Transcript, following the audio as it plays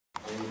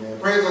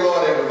Praise the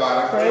Lord,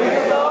 everybody.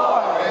 Praise the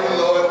Lord. Praise the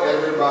Lord,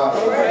 everybody.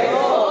 Praise the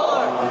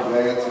Lord. I'm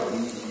glad to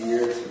be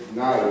here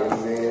tonight.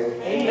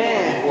 Amen.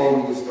 Amen. Before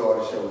we get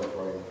started, shall we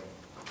pray?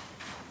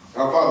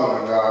 Our Father,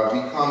 my God, we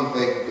come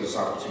thank you for this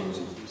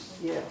opportunity.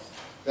 Yes.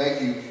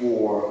 Thank you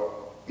for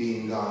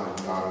being God and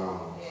God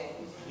alone.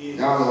 Yes.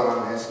 Now, Lord,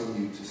 I'm asking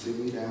you to sit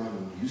me down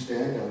and you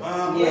stand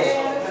up.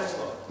 Yes.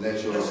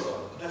 Let your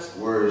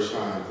words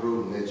shine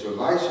through and let your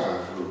light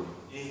shine through.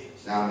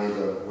 Now may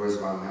the words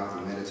of my mouth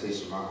and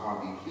meditation of my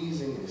heart be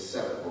pleasing and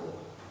acceptable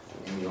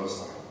in your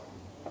sight.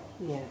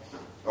 Yes.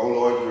 Oh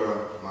Lord,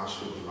 you're my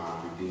strength and my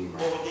redeemer.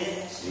 Oh,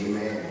 yes.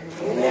 Amen.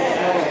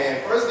 Amen.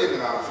 And first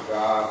giving honor to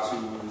God, to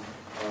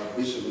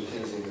Bishop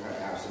McKenzie in her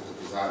absence, the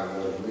presiding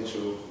Elder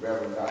Mitchell,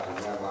 Reverend Dr.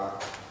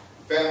 Matlock,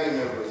 family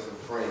members and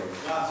friends,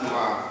 to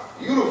my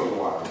beautiful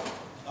wife,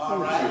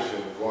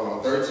 Patricia, going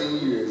on 13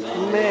 years.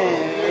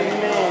 Amen.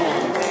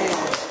 Amen.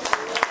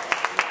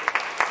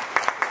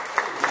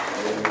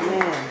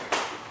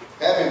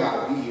 Happy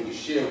not to be here to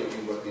share with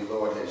you what the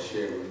Lord has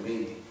shared with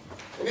me.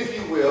 And if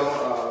you will,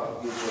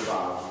 get your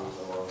Bibles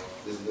or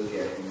just look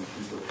at the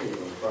piece of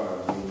paper in front of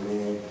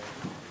me.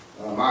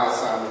 Amen. My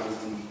assignment is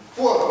the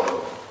fourth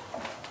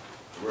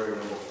word, word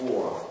number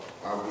 4.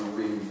 I will be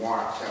reading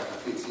Mark chapter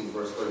 15,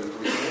 verse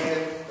 33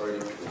 and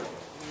 34.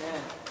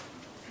 Amen.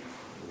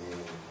 Amen.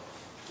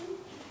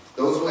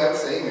 Those who have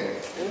say amen.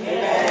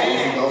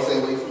 Amen. Those who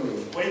don't say wait for me.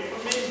 Wait for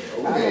me.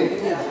 Okay.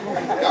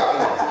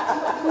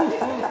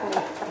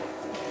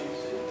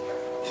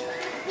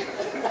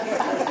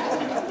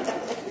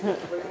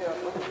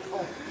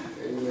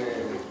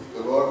 Amen.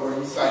 The Lord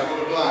brings sight to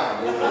the blind.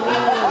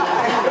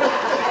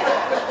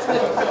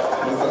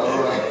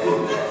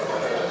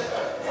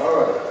 All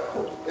right.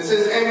 It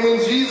says, and when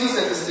Jesus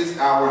at the 6th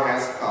hour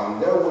has come,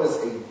 there was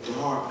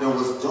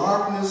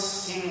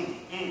darkness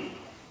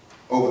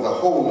over the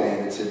whole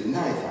land until the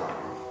 9th hour.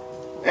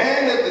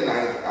 And at the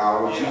 9th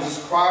hour,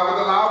 Jesus cried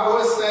with a loud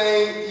voice,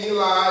 saying,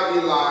 Eli,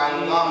 Eli,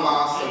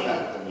 lama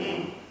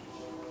sabachthani,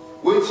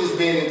 which is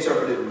being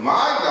interpreted,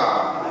 my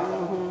God,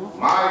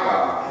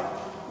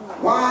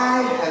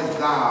 why hast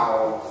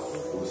thou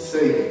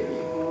forsaken me?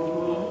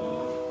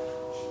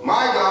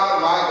 My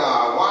God,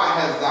 why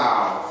hast thou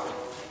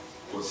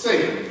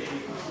forsaken me?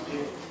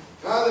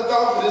 Now the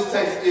thought for this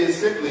text is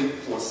simply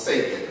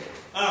forsaken.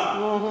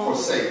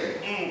 Forsaken.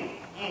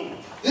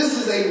 This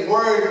is a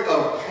word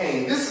of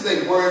pain. This is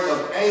a word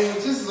of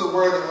anguish. This is a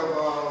word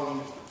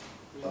of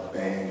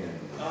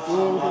abandonment.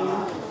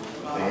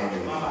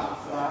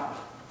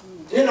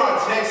 In our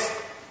text,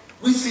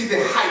 we see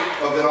the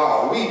height of it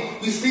all.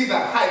 We see the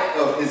height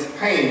of his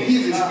pain.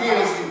 He's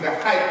experiencing the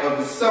height of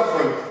his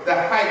suffering, the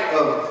height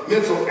of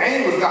mental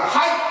anguish, the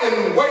height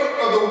and weight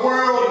of the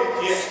world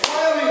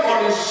swelling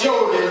on his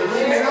shoulders.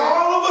 And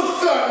all of a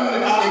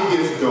sudden, it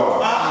gets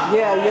dark.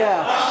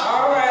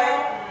 All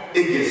right.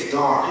 It gets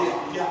dark.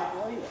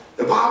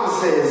 The Bible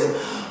says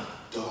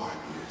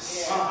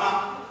darkness.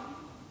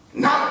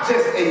 Not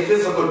just a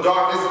physical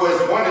darkness where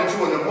it's 1 and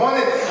 2 in the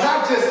morning,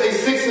 not just a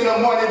 6 in the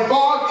morning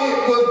fog.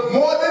 It was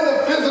more than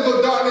a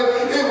physical darkness.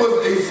 It was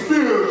a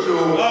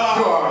spiritual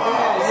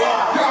darkness.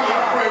 Y'all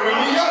not praying with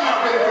me. Y'all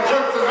not ready for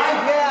church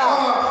tonight.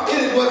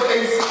 It was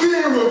a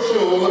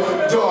spiritual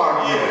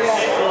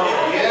darkness.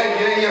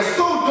 Yeah.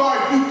 So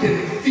dark you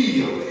can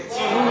feel it.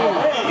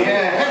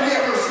 Have you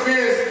ever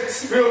experienced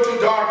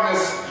spiritual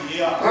darkness? In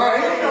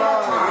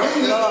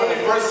this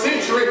 21st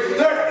century,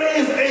 there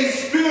is a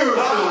spiritual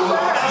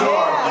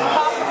darkness.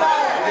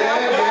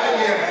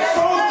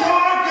 So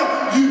dark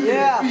you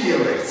can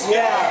feel it.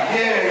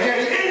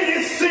 In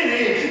this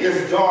city is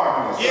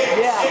darkness.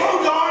 So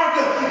dark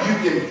you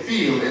can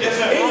feel it.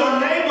 In your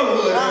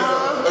neighborhood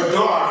there's a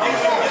darkness.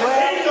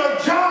 In your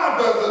job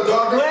there's a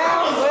darkness.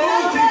 I'm a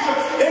school teacher,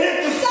 and at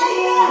the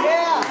school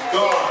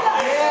dark.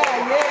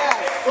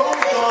 So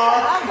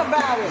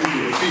dark you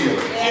can feel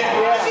it.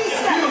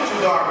 Spiritual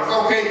darkness.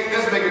 Okay,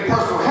 let's make it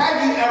personal. Have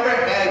you ever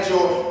had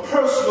your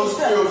personal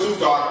spiritual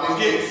darkness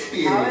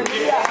experience?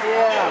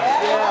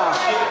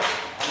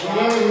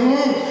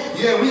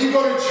 When you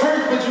go to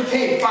church, but you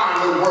can't find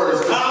the words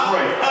to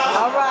pray.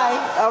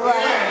 All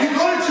right. You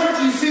go to church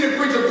and you see the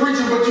preacher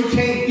preaching, but you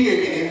can't hear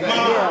anything.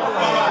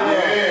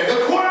 The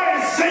choir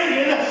is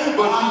singing,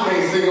 but you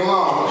can't sing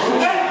along.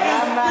 That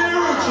is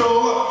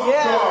spiritual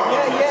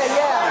darkness.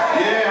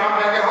 I'm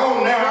back at home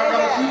now. I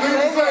got a few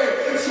things to say.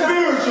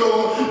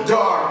 Spiritual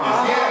darkness.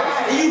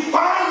 And you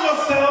find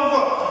yourself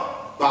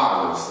by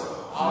yourself.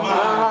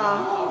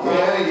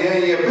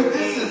 But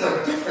this is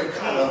a different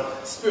kind of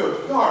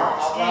spiritual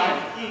darkness.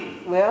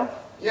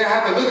 I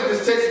had to look at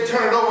this text and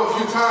turn it over a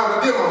few times. I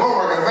did my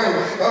homework, I think.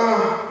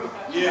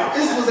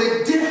 This was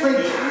a different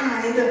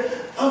kind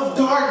of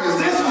darkness.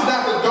 This was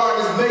not the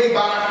darkness made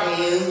by the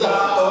hands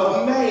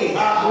of man.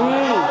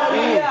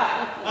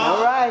 All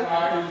right.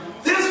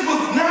 This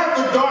was not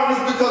the darkness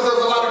because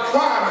there's a lot of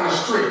crime in the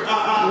street.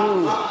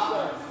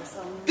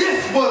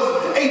 This was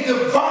a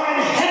divine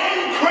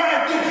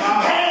handcrafted,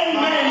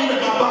 handmade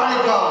by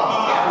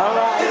God.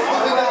 This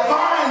was a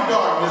divine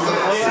darkness.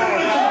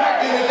 Similar to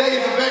back in the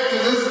days of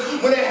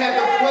Exodus when they had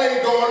the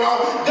plague going on.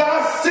 God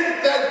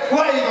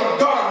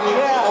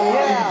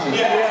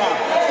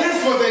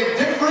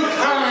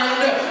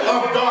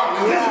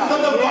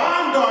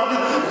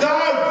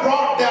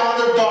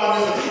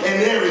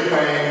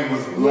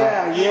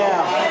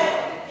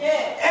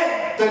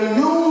the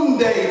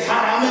noonday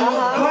time. It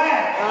was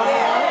black.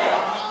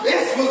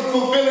 This was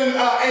fulfilling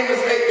Amos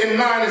 8 and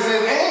 9. It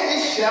says, and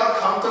it shall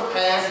come to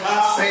pass,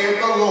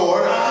 saith the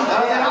Lord,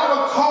 that I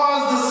will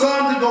cause the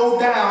sun to go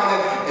down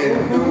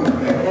at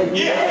noonday.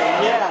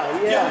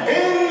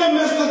 In the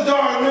midst of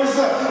darkness,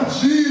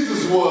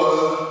 Jesus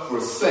was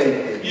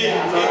forsaken.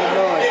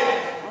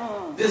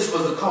 This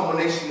was the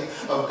culmination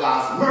of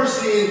God's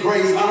mercy and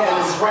grace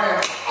and His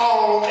wrath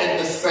all at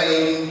the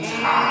same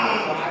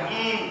time.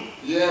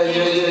 We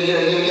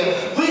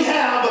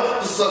have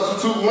the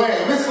substitute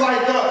lamb. It's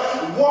like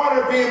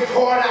water being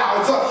poured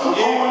out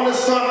on the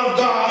Son of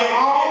God.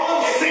 All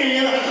of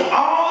sin,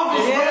 all of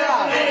His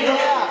wrath and anger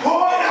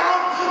poured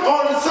out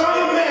on the Son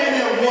of Man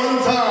at one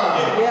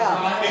time.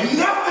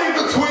 Nothing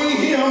between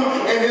Him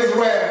and His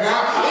wrath.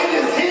 Now, it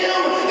is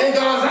Him and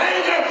God's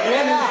anger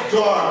and His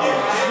darkness.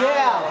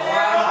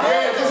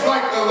 Just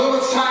like a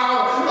little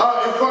child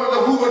in front of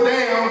the Hoover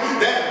Dam,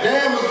 that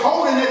dam was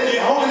holding that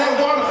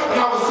water, and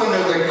all of a sudden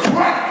there's a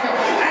crack,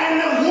 and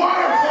the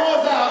water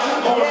pours out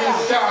on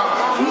this child.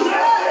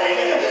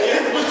 Nothing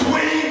is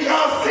between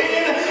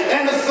sin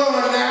and the Son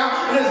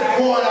now, and it's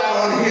poured out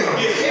on Him.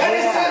 And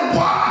He said,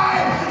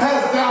 why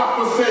hast thou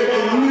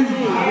forsaken me?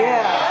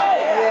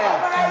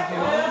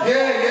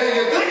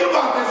 Think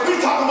about this. We're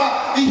talking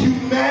about the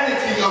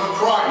humanity of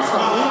Christ.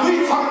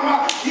 We're talking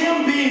about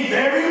Him being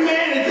very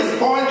man at this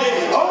point.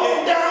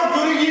 All down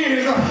through the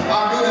years, I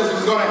knew this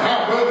was going to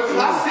happen.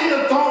 I see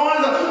the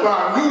thorns, but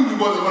I knew You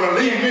wasn't going to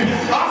leave me.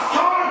 I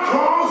saw the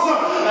cross,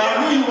 and I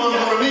knew You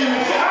wasn't going to leave me.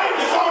 I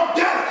even saw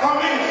death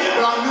coming,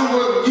 but I knew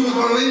You was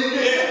going to leave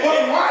me.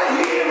 But right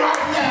here,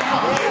 right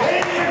now,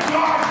 in the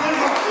darkness,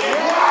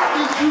 why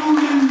did You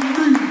leave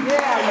me?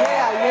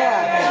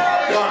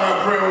 Y'all not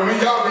praying with me.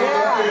 Y'all be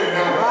okay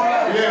now.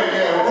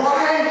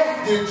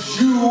 Why did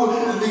You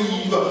leave me?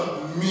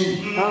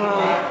 All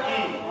right.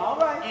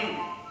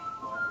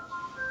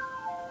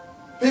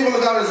 People of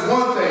God, it's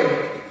one thing.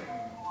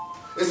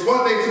 It's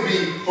one thing to be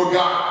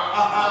forgotten.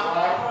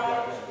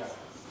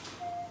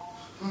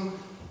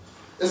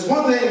 It's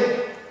one thing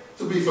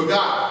to be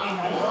forgotten.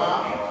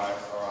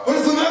 But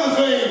it's another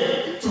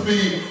thing to be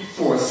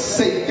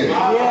forsaken.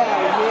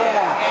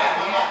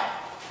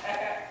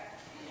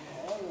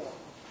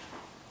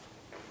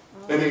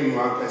 Let me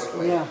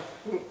explain.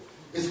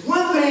 It's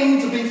one thing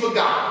to be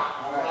forgotten.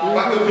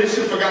 Like the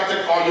bishop forgot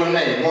to call your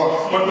name,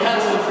 or when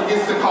pastor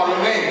forgets to call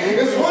your name.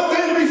 It's one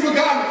thing to be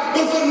forgotten,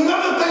 but it's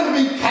another thing to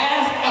be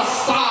cast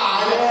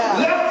aside,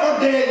 left for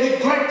dead,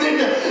 neglected,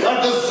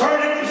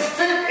 deserted,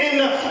 fit in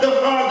the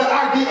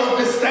idea of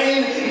disdain,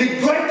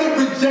 neglected,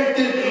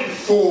 rejected,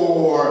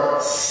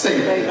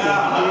 forsaken.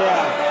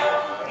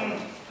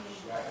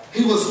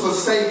 He was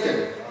forsaken.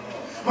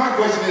 My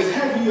question is,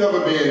 have you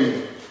ever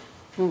been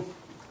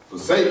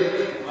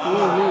forsaken?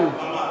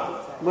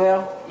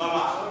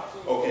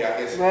 Okay, I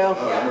guess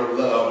you're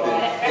loved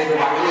and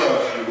everybody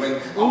loves you and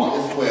all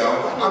is well.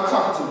 I'm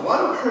talking to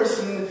one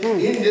person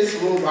in this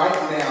room right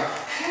now.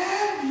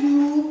 Have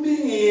you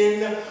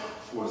been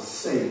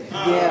forsaken?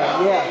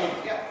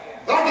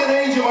 Like an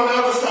angel on the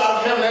other side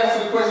of heaven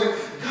asking the question,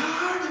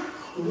 God,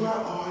 where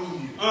are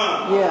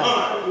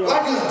You?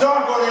 Like it's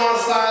dark on the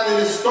outside and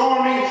it's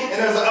storming and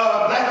there's a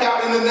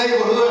blackout in the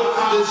neighborhood.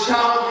 The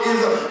child is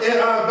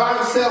by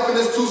himself in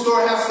this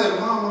two-story house. Said,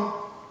 Mama,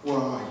 where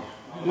are You?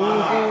 Why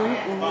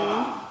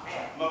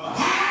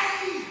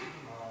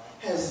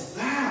hast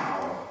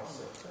thou?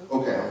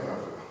 Okay, I'm trying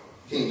to figure out.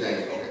 King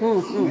James.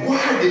 Okay.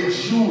 Why did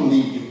You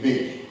leave me?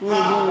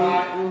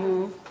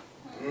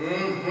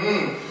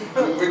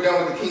 We're done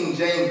with the King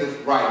James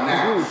right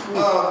now.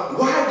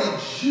 Why did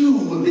You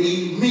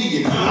leave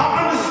me? I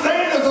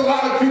understand there's a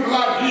lot of people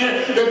out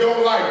here that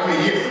don't like me,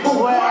 but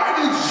why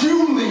did You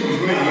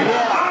leave me? I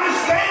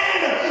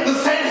understand the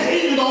same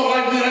heathen don't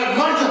like me that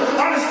much. I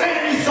understand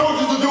these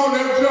soldiers are doing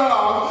their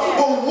job,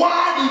 but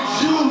why did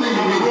You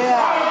leave me?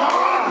 Out of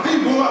all the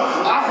people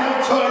I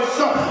have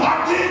touched,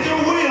 I did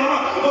Your will,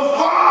 but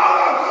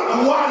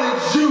Father, why did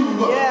You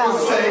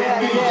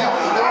forsake me?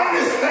 I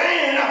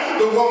understand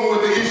the woman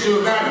with the issue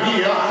is not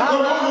here. The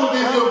woman with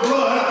the issue of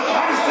blood,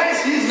 I understand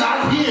she's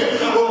not here,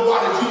 but why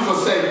did You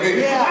forsake me?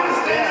 I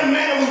understand the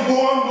man who was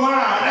born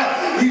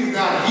blind, he's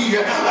not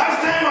here. I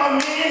understand my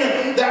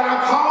men that I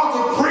called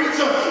to preach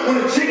when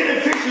the chicken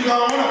and fish is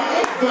on,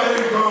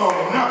 they're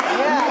gone. Now,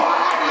 why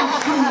did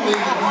You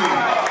leave me?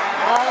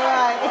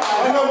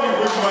 I know we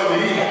wish I to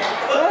eat.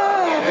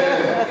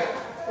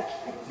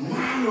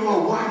 My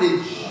Lord, why did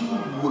You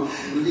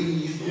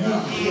leave me?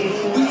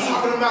 We're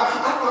talking about,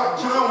 I thought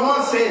John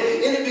 1 said,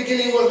 in the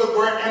beginning was the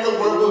Word, and the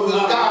Word was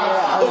with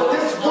God. But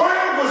this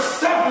Word was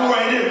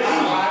separated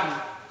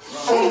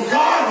from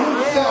God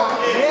Himself.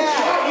 It's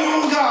not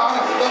even God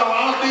that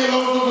our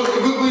theologians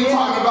we're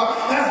talking about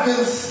has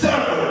been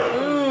separate.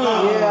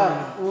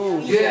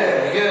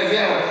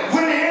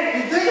 When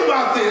you think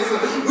about this,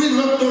 we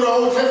look through the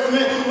Old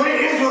Testament, when the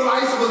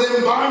Israelites was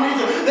in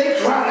bondage, they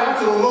cried out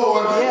to the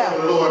Lord,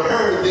 and the Lord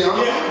heard them.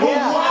 But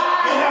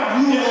why have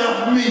You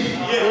left me?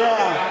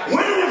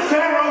 When the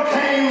Pharaoh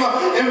came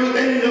and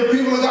the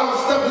people of God was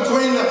stuck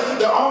between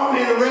the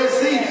army and the Red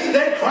Sea,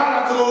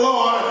 to the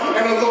Lord,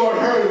 and the Lord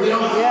heard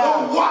them. Yeah.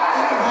 But why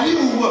have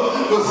you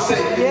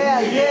forsaken me?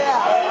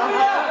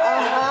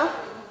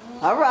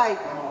 All right.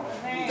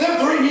 Them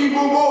 3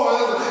 Hebrew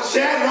boys,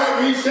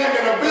 Shadrach, Meshach,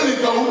 and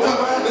Abednego,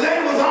 they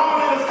was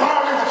all in the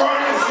fiery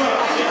furnace.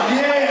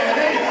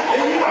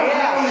 You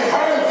not only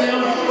heard them,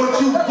 but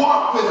you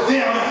walked with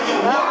them.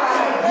 Why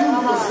have you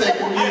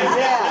forsaken me?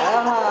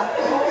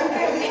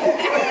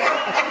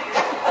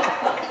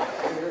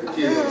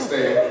 Kids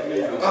understand.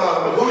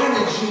 Why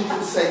did you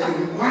forsake me?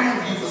 Why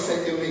have you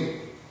forsaken me?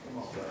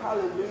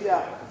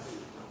 Hallelujah.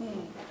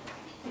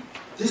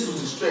 This was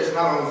a stretch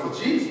not only for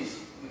Jesus.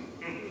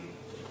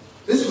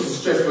 This was a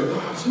stretch for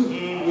God too.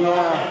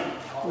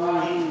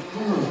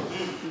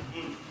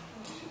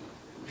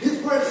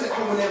 His word said, I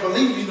will never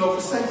leave you nor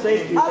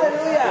forsake you.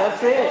 Hallelujah.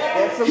 That's it.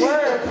 That's the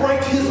word. He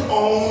break his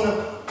own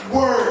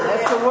word.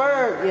 That's the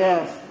word.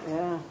 Yes.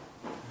 Yeah.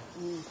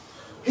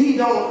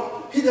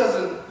 He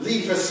doesn't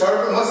leave his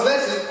servant, much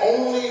less his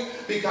only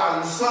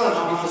begotten son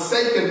to be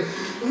forsaken.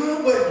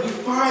 But we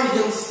find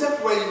him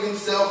separating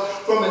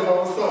himself from his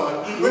own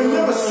son.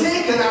 Remember,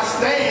 sin cannot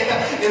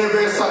stand in the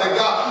very sight of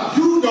God.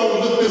 You don't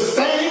look the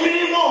same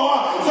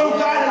anymore. So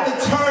God had to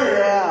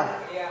turn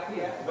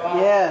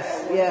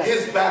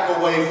his back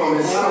away from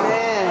his son.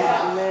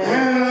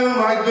 Oh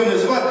my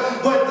goodness. But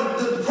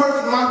the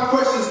person, my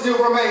question still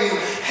remains,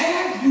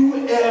 have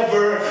you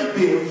ever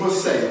been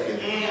forsaken?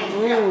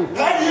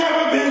 Have you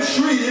ever been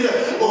treated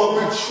or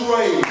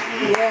betrayed?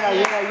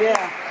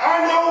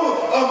 I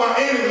know my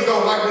enemies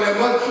don't like me that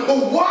much,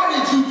 but why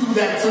did you do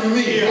that to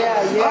me?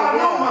 I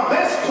know my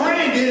best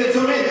friend did it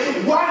to me.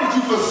 Why did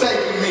you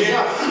forsake me?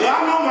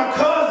 I know my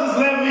cousins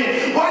left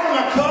me. Why did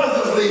my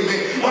cousins leave me?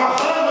 My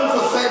husband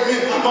forsake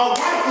me. My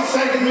wife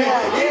forsaken me.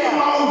 Even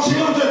my own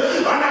children.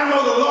 And I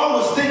know the Lord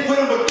will stick with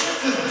them, but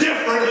this is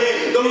different.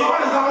 The Lord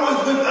is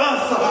always with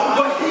us,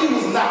 but he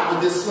was not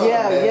with this son.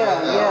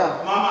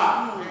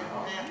 Mama.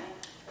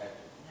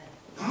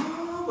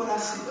 But I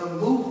see a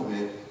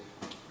movement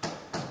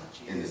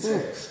in the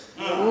text.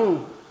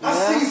 I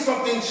see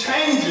something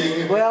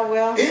changing in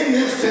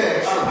this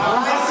text.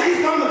 I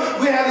see something.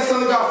 We had the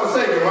Son of God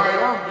forsaken, right?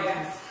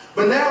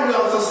 But now we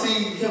also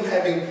see him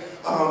having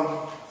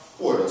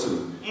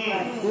fortitude.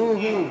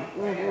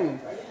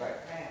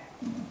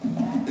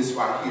 It's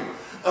right here.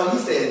 He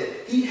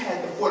said he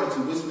had the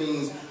fortitude, which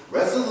means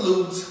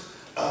resolute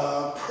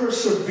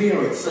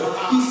perseverance.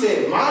 He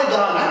said, my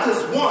God, not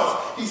just once,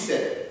 he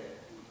said it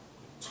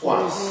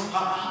twice.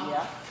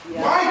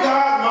 My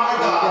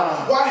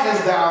God, why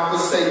hast thou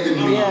forsaken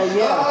me?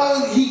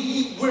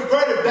 He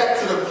reverted back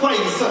to the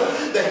place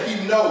that he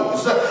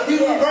knows. He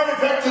reverted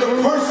back to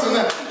the person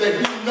that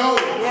he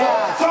knows.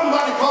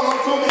 Somebody called on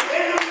to him.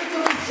 In the midst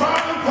of his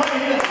trial and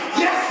pain,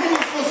 yes, he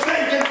was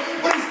forsaken,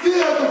 but he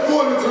still had the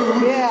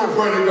fortitude to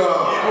pray to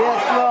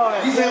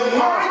God. He said,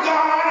 my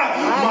God,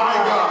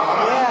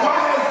 why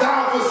hast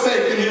thou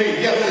forsaken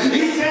me?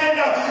 He said,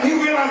 he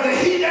realized that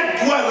he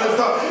that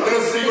dwelleth in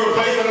a secret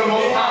place of the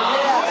Most High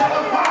shall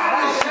abide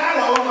in the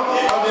shadow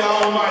of the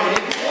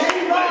Almighty.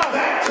 He went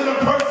back to the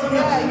person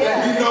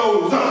that he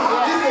knows.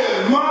 He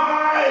said, my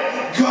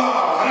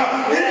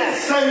God. He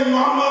didn't say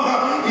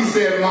mama. He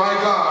said, my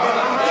God.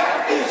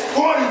 That is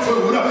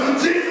fortitude.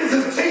 Jesus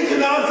is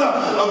teaching us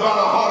about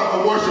a heart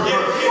of a worshiper.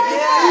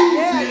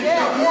 It's easy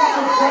to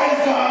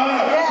praise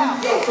God when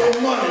you got some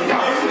money.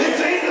 It's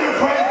easy to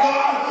praise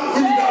God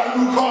when you got a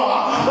new car.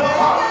 The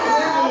heart of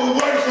people will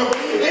worship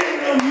in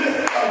the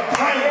midst of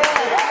pain.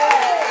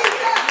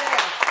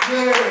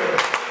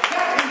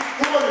 That is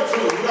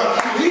fortitude.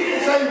 He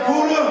didn't say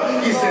Buddha.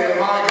 He said,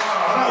 my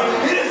God.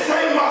 He didn't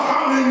say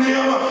Muhammad and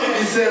them.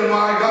 He said,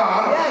 my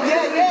God. He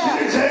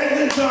didn't change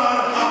the John.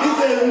 He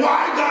said,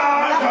 my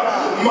God.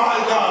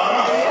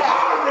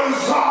 I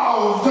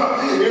resolved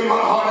in my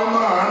heart and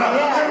mind.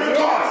 And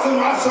regardless of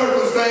my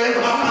circumstance,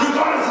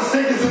 regardless of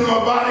sickness in my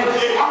body,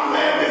 I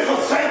may have been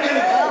forsaken.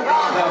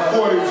 I have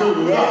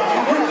fortitude.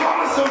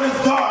 Regardless of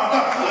it's dark,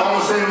 I'm going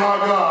to say, my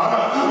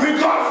God.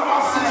 Regardless of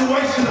my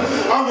situation,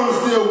 I'm going to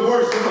still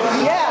worship.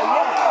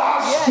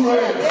 I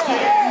stretch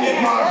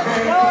my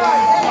hand.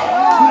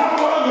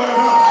 No other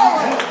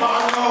help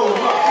I know.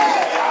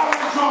 I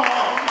withdraw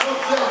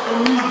yourself from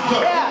me.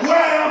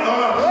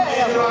 Wherever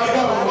should I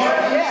go?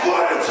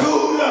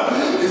 Fortitude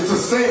is to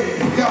sing.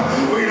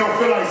 We don't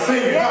feel like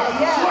singing.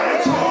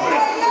 Fortitude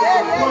is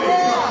to pray.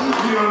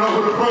 You don't know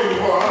who to pray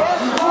for.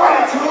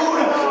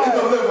 Fortitude is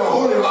to live a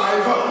holy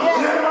life.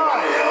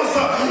 Everybody else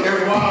is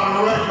wild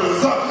and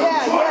reckless.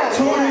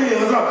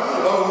 Fortitude is a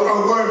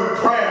word of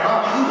prayer.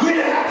 We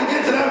didn't have to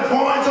get to that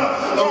point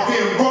of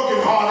being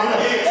brokenhearted.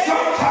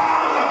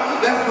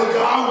 Sometimes that's what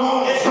God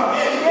wants. A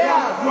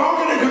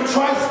broken and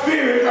contrite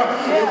spirit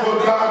is what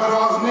God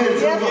draws near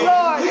to.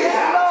 We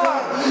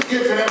have to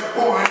get to that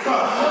point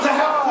to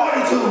have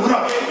fortitude.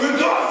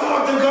 Regardless of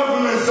what the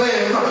government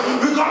says,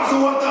 regardless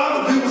of what the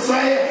other people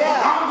say,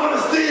 I'm going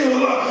to still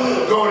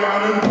go down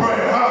and pray.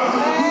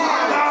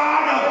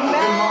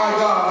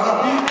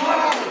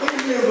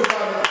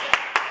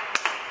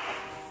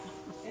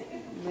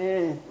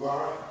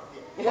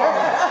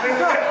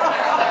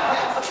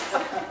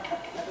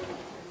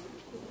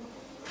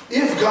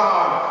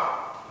 God,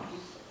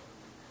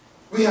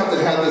 we have to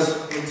have this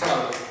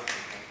mentality.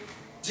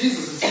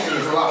 Jesus is teaching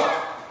us a lot.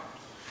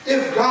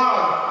 If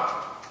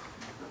God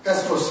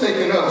has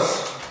forsaken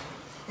us,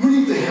 we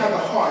need to have the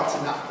heart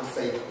to not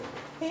forsake him.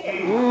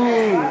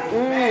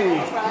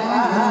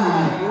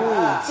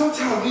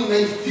 Sometimes we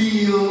may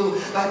feel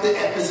like the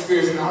atmosphere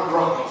is not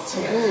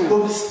right, but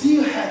we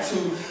still have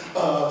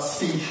to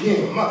seek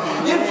him.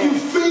 If you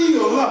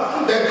feel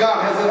that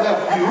God hasn't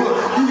left you,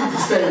 you need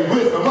to stay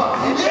with him.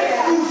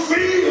 If you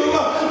feel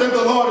that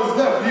the Lord has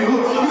left you,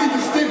 you need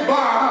to stick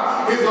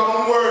by his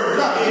own word.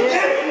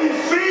 If you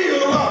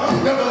feel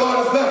that the Lord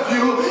has left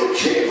you,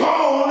 keep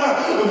on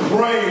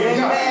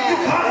praying.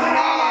 Because in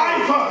our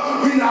life,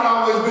 we've not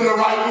always been the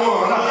right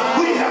one.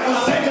 We have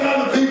forsaken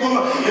other people,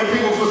 and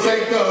people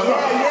forsake us.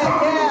 Some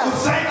people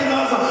forsaken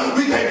us.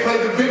 We can't play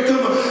the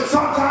victim.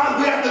 Sometimes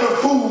we have to the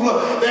fool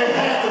that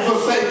had to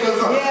forsake us.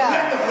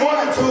 Let the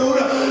fortitude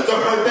to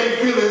hurt their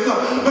feelings.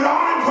 But the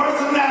only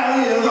person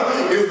now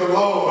is the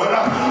Lord.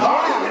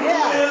 All he can do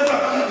is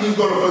he's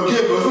going to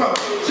forgive us.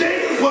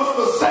 Jesus was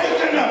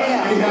forsaken,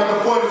 and he had the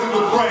fortitude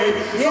to pray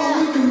so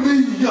we can be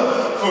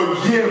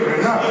forgiven.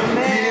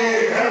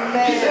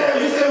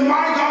 He said,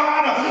 my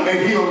God, and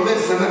he'll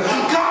listen.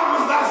 God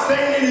was not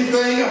saying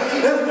anything.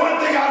 There's one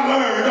thing I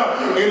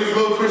learned in this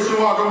little Christian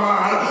walk of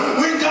mine.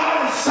 When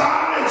God is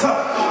silent,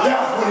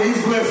 that's when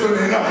he's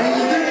listening. Did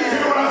you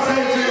hear what I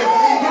say to you?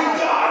 When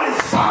God is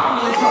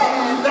silent,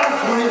 that's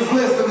when he's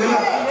listening.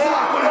 So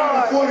I would have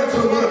the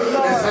fortitude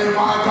and say,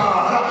 my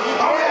God.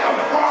 I would have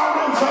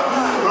problems, but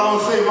I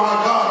would say, my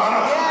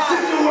God.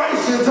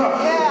 Situations,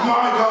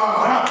 my God.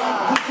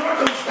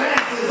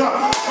 Circumstances,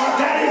 my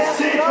daddy's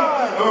sick, and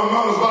my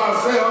mama's by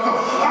herself.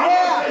 I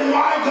would say,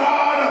 my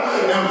God,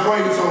 and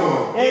pray to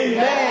him.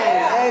 Amen.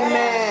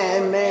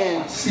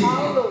 Amen. See,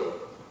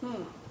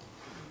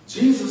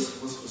 Jesus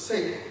was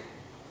forsaken,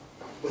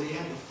 but he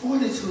had the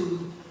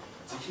fortitude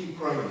to keep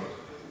praying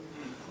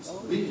so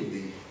we can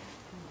be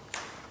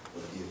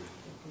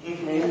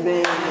forgiven. Amen.